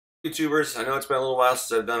YouTubers, I know it's been a little while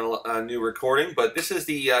since I've done a new recording, but this is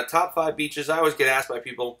the top 5 beaches. I always get asked by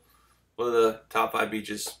people, what are the top 5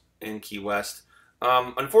 beaches in Key West?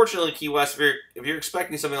 Unfortunately, Key West, if you're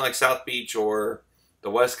expecting something like South Beach or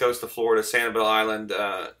the west coast of Florida, Sanibel Island,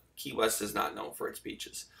 Key West is not known for its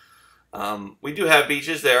beaches. We do have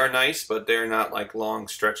beaches. They are nice, but they're not like long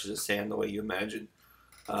stretches of sand the way you imagine.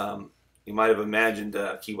 You might have imagined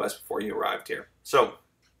Key West before you arrived here. So,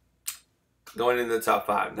 going into the top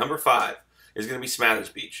 5. Number 5 is going to be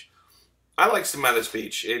Smathers Beach. I like Smathers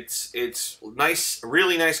Beach. It's nice,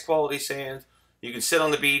 really nice quality sand. You can sit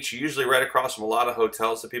on the beach. You're usually right across from a lot of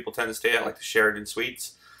hotels that people tend to stay at, like the Sheraton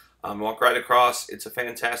Suites. Walk right across. It's a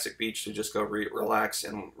fantastic beach to just go relax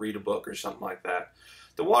and read a book or something like that.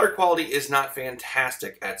 The water quality is not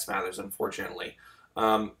fantastic at Smathers, unfortunately.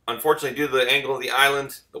 Unfortunately, due to the angle of the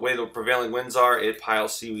island, the way the prevailing winds are, it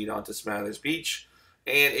piles seaweed onto Smathers Beach.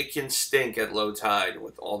 And it can stink at low tide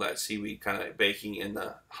with all that seaweed kind of baking in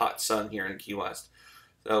the hot sun here in Key West.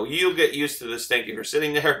 So you'll get used to the stink if you're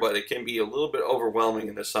sitting there, but it can be a little bit overwhelming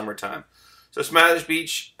in the summertime. So Smathers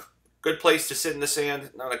Beach, good place to sit in the sand.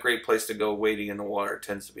 Not a great place to go wading in the water. It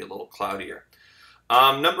tends to be a little cloudier.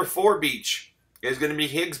 Number 4 beach is going to be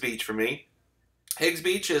Higgs Beach for me. Higgs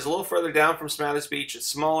Beach is a little further down from Smathers Beach. It's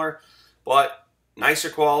smaller, but nicer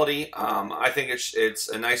quality. I think it's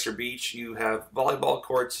a nicer beach. You have volleyball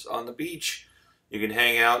courts on the beach. You can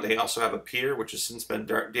hang out. They also have a pier, which has since been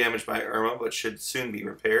damaged by Irma, but should soon be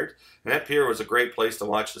repaired. And that pier was a great place to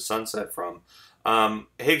watch the sunset from.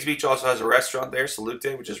 Higgs Beach also has a restaurant there,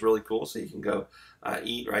 Salute, which is really cool, so you can go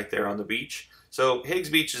eat right there on the beach. So Higgs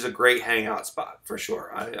Beach is a great hangout spot, for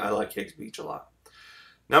sure. I like Higgs Beach a lot.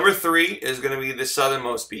 Number 3 is going to be the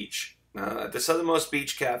Southernmost Beach. At the Southernmost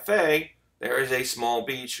Beach Cafe, there is a small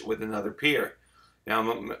beach with another pier. Now,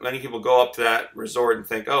 many people go up to that resort and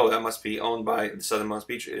think, oh, that must be owned by the Southernmost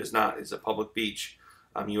Beach. It is not. It's a public beach.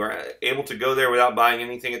 You are able to go there without buying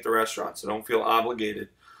anything at the restaurant, so don't feel obligated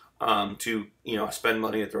to spend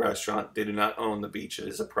money at the restaurant. They do not own the beach. It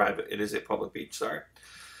is a public beach, sorry.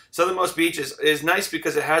 Southernmost Beach is nice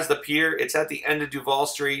because it has the pier. It's at the end of Duval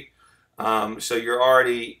Street, so you're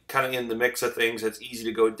already kind of in the mix of things. It's easy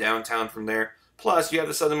to go downtown from there. Plus, you have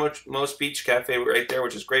the Southernmost Beach Cafe right there,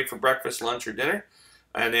 which is great for breakfast, lunch, or dinner.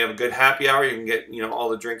 And they have a good happy hour. You can get all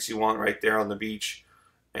the drinks you want right there on the beach.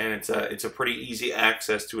 And it's a pretty easy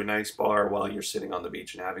access to a nice bar while you're sitting on the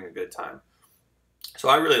beach and having a good time. So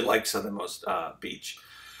I really like Southernmost Beach.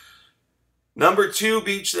 Number 2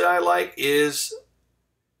 beach that I like is,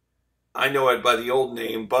 I know it by the old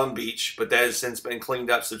name, Bum Beach, but that has since been cleaned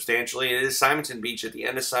up substantially. It is Simonton Beach at the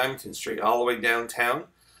end of Simonton Street, all the way downtown.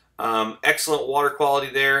 Excellent water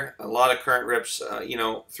quality there. A lot of current rips,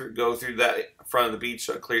 go through that front of the beach,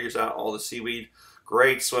 so it clears out all the seaweed.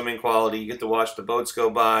 Great swimming quality. You get to watch the boats go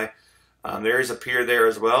by. There is a pier there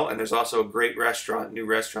as well, and there's also a great new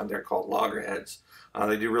restaurant there called Loggerheads.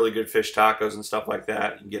 They do really good fish tacos and stuff like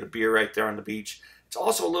that. You can get a beer right there on the beach. It's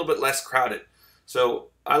also a little bit less crowded. So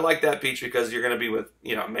I like that beach because you're going to be with,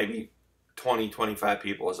 maybe 20, 25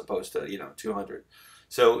 people as opposed to, 200.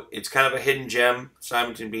 So it's kind of a hidden gem,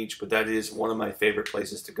 Simonton Beach, but that is one of my favorite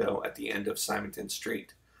places to go at the end of Simonton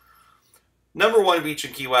Street. Number 1 beach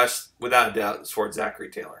in Key West, without a doubt, is Fort Zachary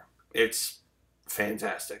Taylor. It's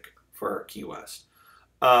fantastic for Key West.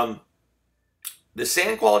 The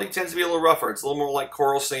sand quality tends to be a little rougher. It's a little more like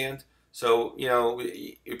coral sand. So,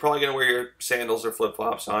 you're probably going to wear your sandals or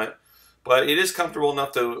flip-flops on it. But it is comfortable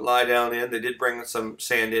enough to lie down in. They did bring some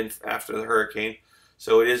sand in after the hurricane.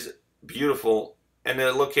 So it is beautiful. And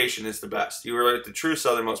the location is the best. You are at the true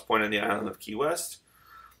southernmost point on the island of Key West.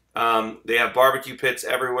 They have barbecue pits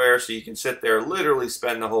everywhere, so you can sit there, literally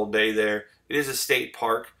spend the whole day there. It is a state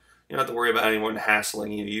park. You don't have to worry about anyone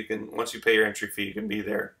hassling you. You can, once you pay your entry fee, you can be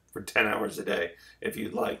there for 10 hours a day if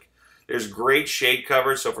you'd like. There's great shade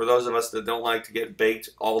cover, so for those of us that don't like to get baked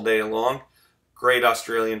all day long, great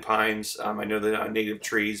Australian pines. I know they're not native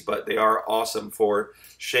trees, but they are awesome for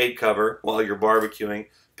shade cover while you're barbecuing.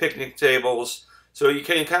 Picnic tables. So you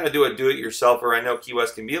can kind of do a do-it-yourselfer. I know Key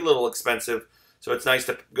West can be a little expensive, so it's nice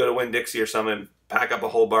to go to Winn-Dixie or something, pack up a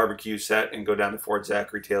whole barbecue set, and go down to Fort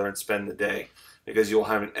Zachary Taylor and spend the day because you'll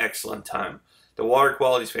have an excellent time. The water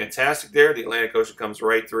quality is fantastic there. The Atlantic Ocean comes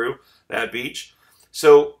right through that beach.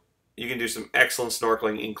 So you can do some excellent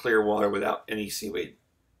snorkeling in clear water without any seaweed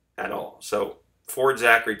at all. So Fort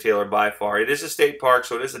Zachary Taylor by far. It is a state park,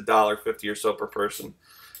 so it is $1.50 or so per person.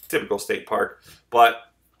 Typical state park. But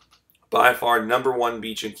by far, number 1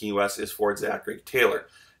 beach in Key West is Fort Zachary Taylor.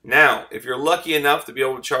 Now, if you're lucky enough to be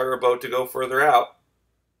able to charter a boat to go further out,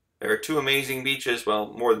 there are 2 amazing beaches.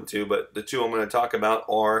 Well, more than 2, but the 2 I'm going to talk about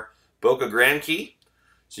are Boca Grande Key.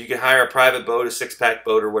 So you can hire a private boat, a six-pack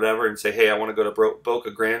boat or whatever, and say, hey, I want to go to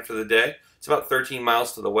Boca Grande for the day. It's about 13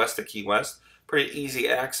 miles to the west of Key West. Pretty easy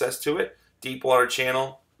access to it. Deep water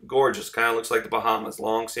channel, gorgeous. Kind of looks like the Bahamas.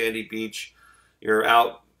 Long sandy beach. You're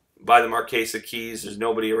out by the Marquesa Keys. There's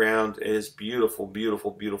nobody around. It is beautiful,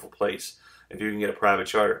 beautiful, beautiful place if you can get a private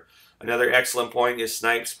charter. Another excellent point is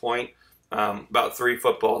Snipes Point. About 3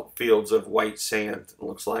 football fields of white sand. It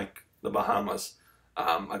looks like the Bahamas.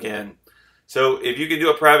 Again, so if you can do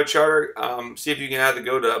a private charter, see if you can either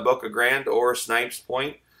go to Boca Grande or Snipes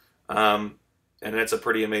Point. And that's a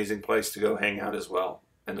pretty amazing place to go hang out as well.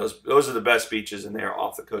 And those are the best beaches in there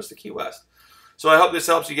off the coast of Key West. So I hope this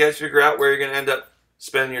helps you guys figure out where you're going to end up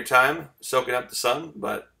spending your time soaking up the sun.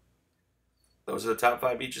 But those are the top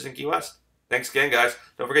 5 beaches in Key West. Thanks again, guys.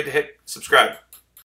 Don't forget to hit subscribe.